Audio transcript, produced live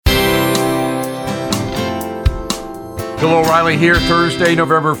Bill O'Reilly here, Thursday,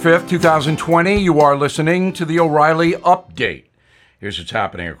 November 5th, 2020. You are listening to the O'Reilly Update. Here's what's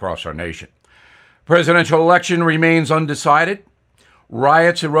happening across our nation. Presidential election remains undecided.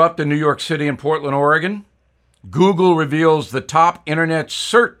 Riots erupt in New York City and Portland, Oregon. Google reveals the top internet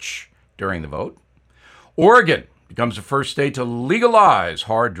search during the vote. Oregon becomes the first state to legalize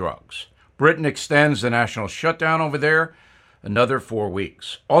hard drugs. Britain extends the national shutdown over there another 4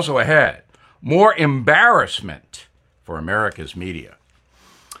 weeks. Also ahead, more embarrassment for America's media.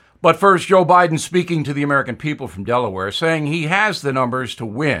 But first, Joe Biden speaking to the American people from Delaware, saying he has the numbers to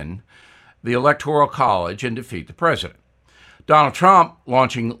win the Electoral College and defeat the president. Donald Trump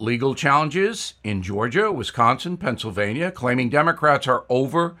launching legal challenges in Georgia, Wisconsin, Pennsylvania, claiming Democrats are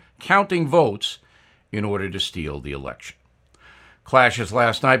over-counting votes in order to steal the election. Clashes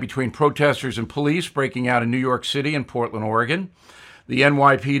last night between protesters and police breaking out in New York City and Portland, Oregon. The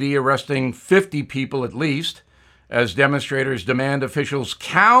NYPD arresting 50 people at least as demonstrators demand officials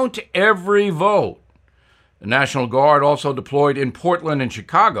count every vote. The National Guard also deployed in Portland and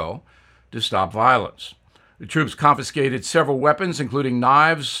Chicago to stop violence. The troops confiscated several weapons, including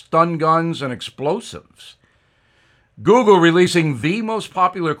knives, stun guns, and explosives. Google releasing the most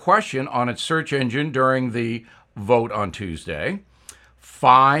popular question on its search engine during the vote on Tuesday.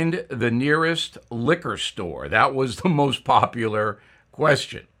 Find the nearest liquor store. That was the most popular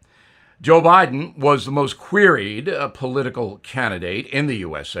question. Joe Biden was the most queried political candidate in the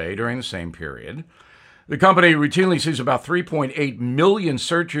USA during the same period. The company routinely sees about 3.8 million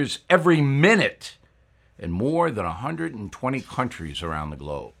searches every minute in more than 120 countries around the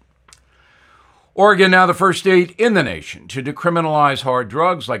globe. Oregon now the first state in the nation to decriminalize hard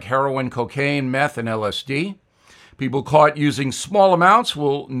drugs like heroin, cocaine, meth, and LSD. People caught using small amounts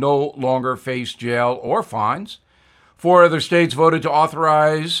will no longer face jail or fines. 4 other states voted to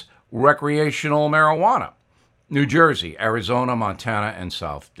authorize recreational marijuana: New Jersey, Arizona, Montana, and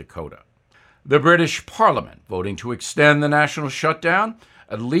South Dakota. The British Parliament voting to extend the national shutdown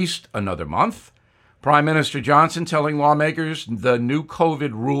at least another month. Prime Minister Johnson telling lawmakers the new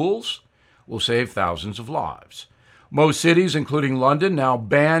COVID rules will save thousands of lives. Most cities, including London, now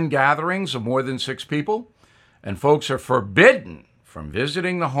ban gatherings of more than 6 people, and folks are forbidden from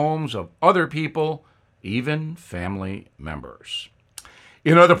visiting the homes of other people, even family members.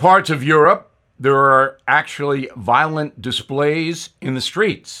 In other parts of Europe, there are actually violent displays in the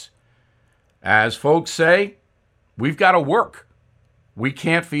streets. As folks say, we've got to work. We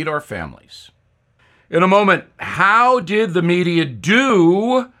can't feed our families. In a moment, how did the media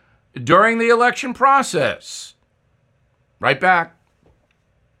do during the election process? Right back.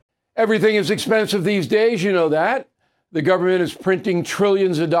 Everything is expensive these days, you know that. The government is printing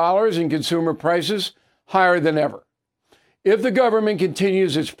trillions of dollars and consumer prices higher than ever. If the government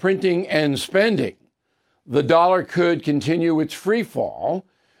continues its printing and spending, the dollar could continue its free fall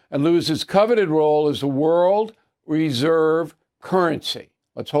and lose its coveted role as the world reserve currency.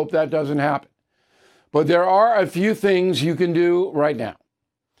 Let's hope that doesn't happen. But there are a few things you can do right now.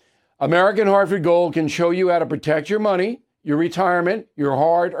 American Hartford Gold can show you how to protect your money, your retirement, your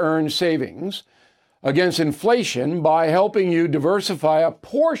hard-earned savings against inflation by helping you diversify a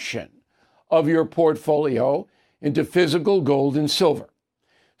portion of your portfolio into physical gold and silver.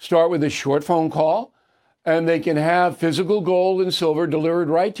 Start with a short phone call, and they can have physical gold and silver delivered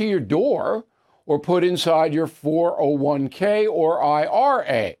right to your door or put inside your 401k or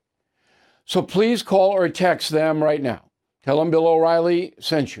IRA. So please call or text them right now. Tell them Bill O'Reilly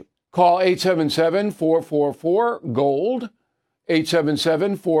sent you. Call 877-444-GOLD,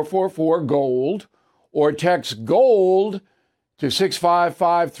 877-444-GOLD, or text GOLD to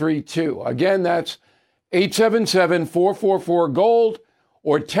 65532. Again, that's 877-444-GOLD,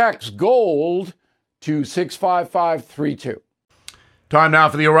 or text GOLD to 65532. Time now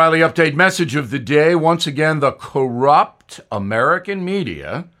for the O'Reilly Update message of the day. Once again, the corrupt American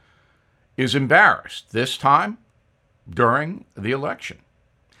media is embarrassed, this time during the election.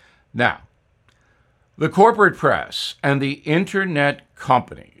 Now, the corporate press and the internet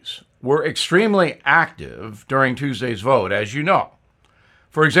companies were extremely active during Tuesday's vote, as you know.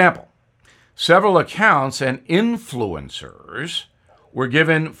 For example, several accounts and influencers were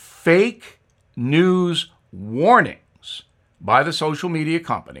given fake news warnings by the social media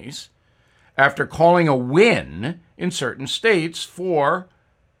companies after calling a win in certain states for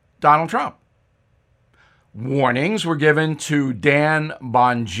Donald Trump. Warnings were given to Dan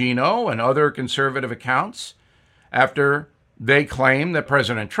Bongino and other conservative accounts after they claimed that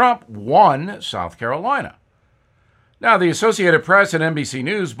President Trump won South Carolina. Now, the Associated Press and NBC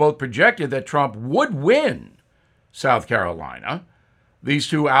News both projected that Trump would win South Carolina. These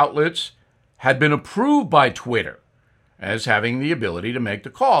two outlets had been approved by Twitter as having the ability to make the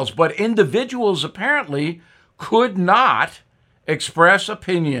calls. But individuals apparently could not express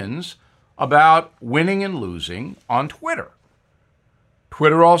opinions about winning and losing on Twitter.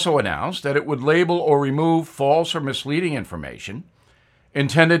 Twitter also announced that it would label or remove false or misleading information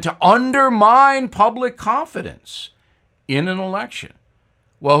intended to undermine public confidence in an election.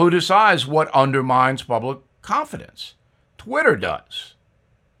 Well, who decides what undermines public confidence? Twitter does.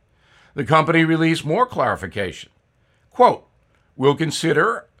 The company released more clarification. Quote, "We'll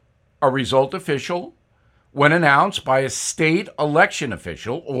consider a result official when announced by a state election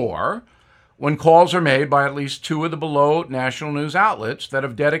official or when calls are made by at least two of the below national news outlets that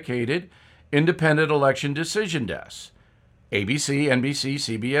have dedicated independent election decision desks: ABC, NBC,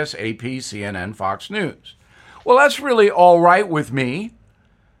 CBS, AP, CNN, Fox News." Well, that's really all right with me.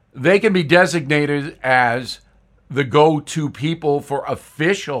 They can be designated as the go-to people for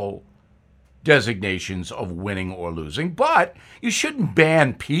official designations of winning or losing, but you shouldn't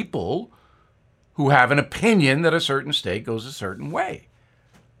ban people who have an opinion that a certain state goes a certain way.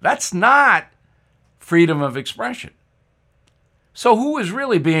 That's not freedom of expression. So who is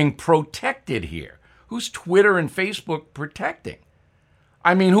really being protected here? Who's Twitter and Facebook protecting?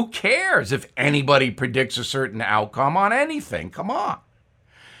 I mean, who cares if anybody predicts a certain outcome on anything? Come on.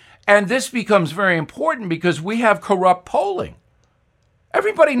 And this becomes very important because we have corrupt polling.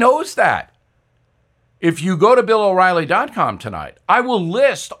 Everybody knows that. If you go to BillO'Reilly.com tonight, I will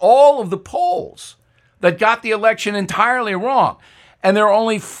list all of the polls that got the election entirely wrong. And there are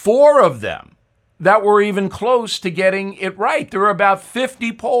only 4 of them that were even close to getting it right. There are about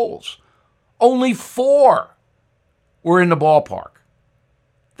 50 polls. Only 4 were in the ballpark.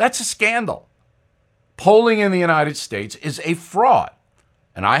 That's a scandal. Polling in the United States is a fraud.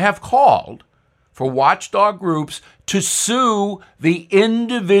 And I have called for watchdog groups to sue the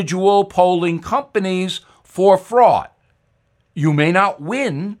individual polling companies for fraud. You may not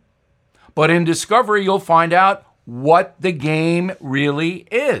win, but in discovery, you'll find out what the game really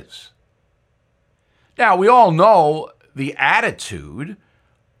is. Now, we all know the attitude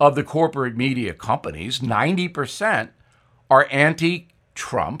of the corporate media companies. 90% are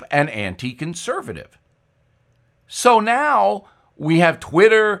anti-Trump and anti-conservative. So now we have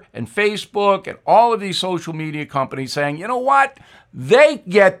Twitter and Facebook and all of these social media companies saying, you know what? They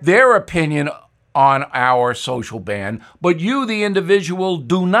get their opinion on our social ban, but you, the individual,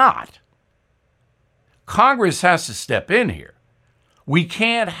 do not. Congress has to step in here. We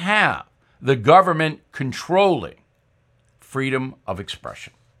can't have the government controlling freedom of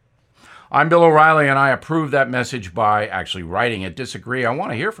expression. I'm Bill O'Reilly, and I approve that message by actually writing it. Disagree? I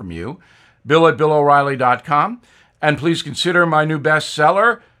want to hear from you. Bill@BillO'Reilly.com. And please consider my new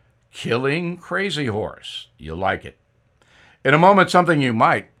bestseller, Killing Crazy Horse. You'll like it. In a moment, something you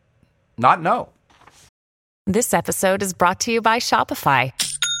might not know. This episode is brought to you by Shopify.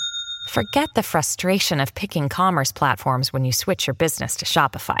 Forget the frustration of picking commerce platforms when you switch your business to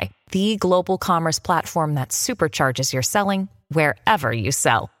Shopify, the global commerce platform that supercharges your selling wherever you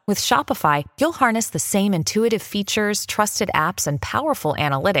sell. With Shopify, you'll harness the same intuitive features, trusted apps, and powerful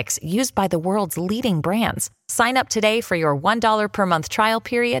analytics used by the world's leading brands. Sign up today for your $1 per month trial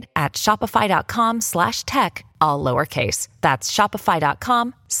period at shopify.com/tech, all lowercase. That's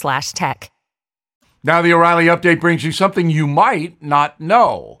shopify.com/tech. Now the O'Reilly Update brings you something you might not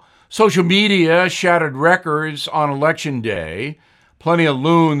know. Social media shattered records on Election Day. Plenty of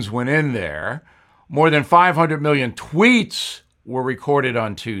loons went in there. More than 500 million tweets were recorded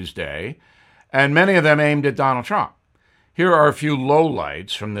on Tuesday, and many of them aimed at Donald Trump. Here are a few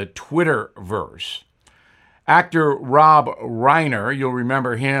lowlights from the Twitterverse. Actor Rob Reiner, you'll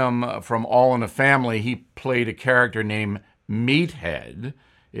remember him from All in the Family. He played a character named Meathead.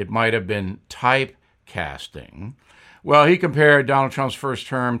 It might have been typecasting. Well, he compared Donald Trump's first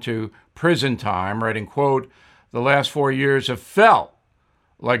term to prison time, writing, quote, "The last 4 years have felt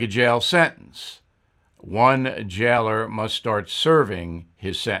like a jail sentence. One jailer must start serving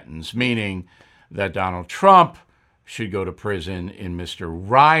his sentence," meaning that Donald Trump should go to prison in Mr.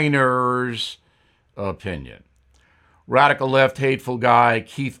 Reiner's opinion. Radical left hateful guy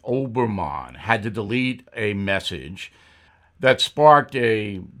Keith Olbermann had to delete a message that sparked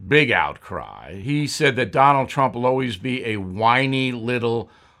a big outcry. He said that Donald Trump will always be a whiny little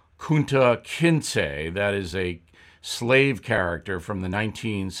Kunta Kinte, that is a slave character from the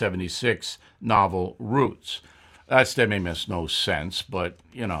 1976 novel Roots. That statement makes no sense, but,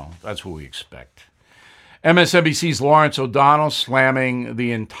 that's what we expect. MSNBC's Lawrence O'Donnell slamming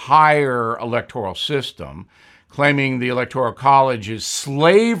the entire electoral system, claiming the Electoral College is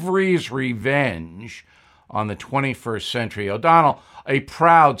slavery's revenge on the 21st century. O'Donnell, a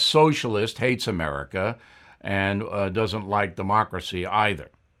proud socialist, hates America, and doesn't like democracy either.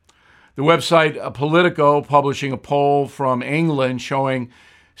 The website Politico publishing a poll from England showing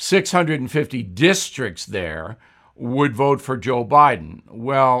 650 districts there would vote for Joe Biden.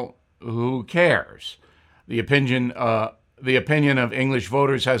 Well, who cares? The opinion of English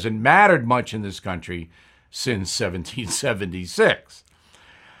voters hasn't mattered much in this country since 1776.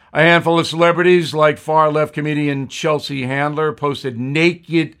 A handful of celebrities like far-left comedian Chelsea Handler posted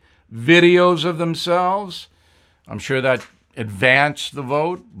naked videos of themselves. I'm sure that advanced the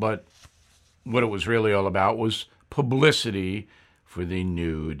vote, but what it was really all about was publicity for the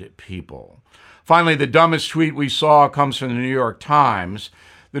nude people. Finally, the dumbest tweet we saw comes from the New York Times,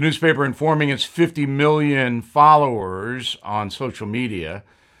 the newspaper informing its 50 million followers on social media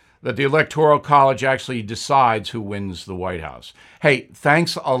that the Electoral College actually decides who wins the White House. Hey,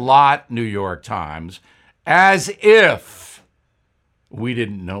 thanks a lot, New York Times, as if we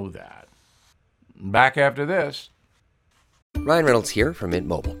didn't know that. Back after this. Ryan Reynolds here from Mint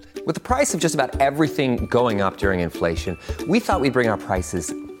Mobile. With the price of just about everything going up during inflation, we thought we'd bring our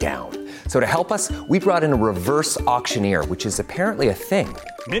prices down. So to help us, we brought in a reverse auctioneer, which is apparently a thing.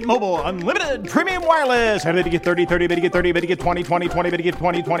 Mint Mobile Unlimited Premium Wireless. How to get 30, 30, bit to get 30, bit to get 20, 20, 20, bit to get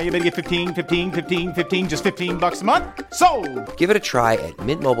 20, 20, bit to get 15, 15, 15, 15, just $15 a month? Sold! Give it a try at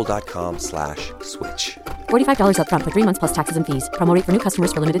mintmobile.com/switch. $45 up front for 3 months plus taxes and fees. Promo rate for new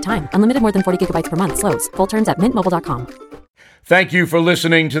customers for limited time. Unlimited more than 40 gigabytes per month. Slows full terms at mintmobile.com. Thank you for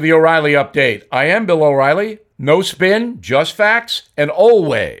listening to the O'Reilly Update. I am Bill O'Reilly. No spin, just facts, and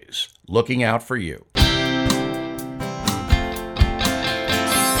always looking out for you.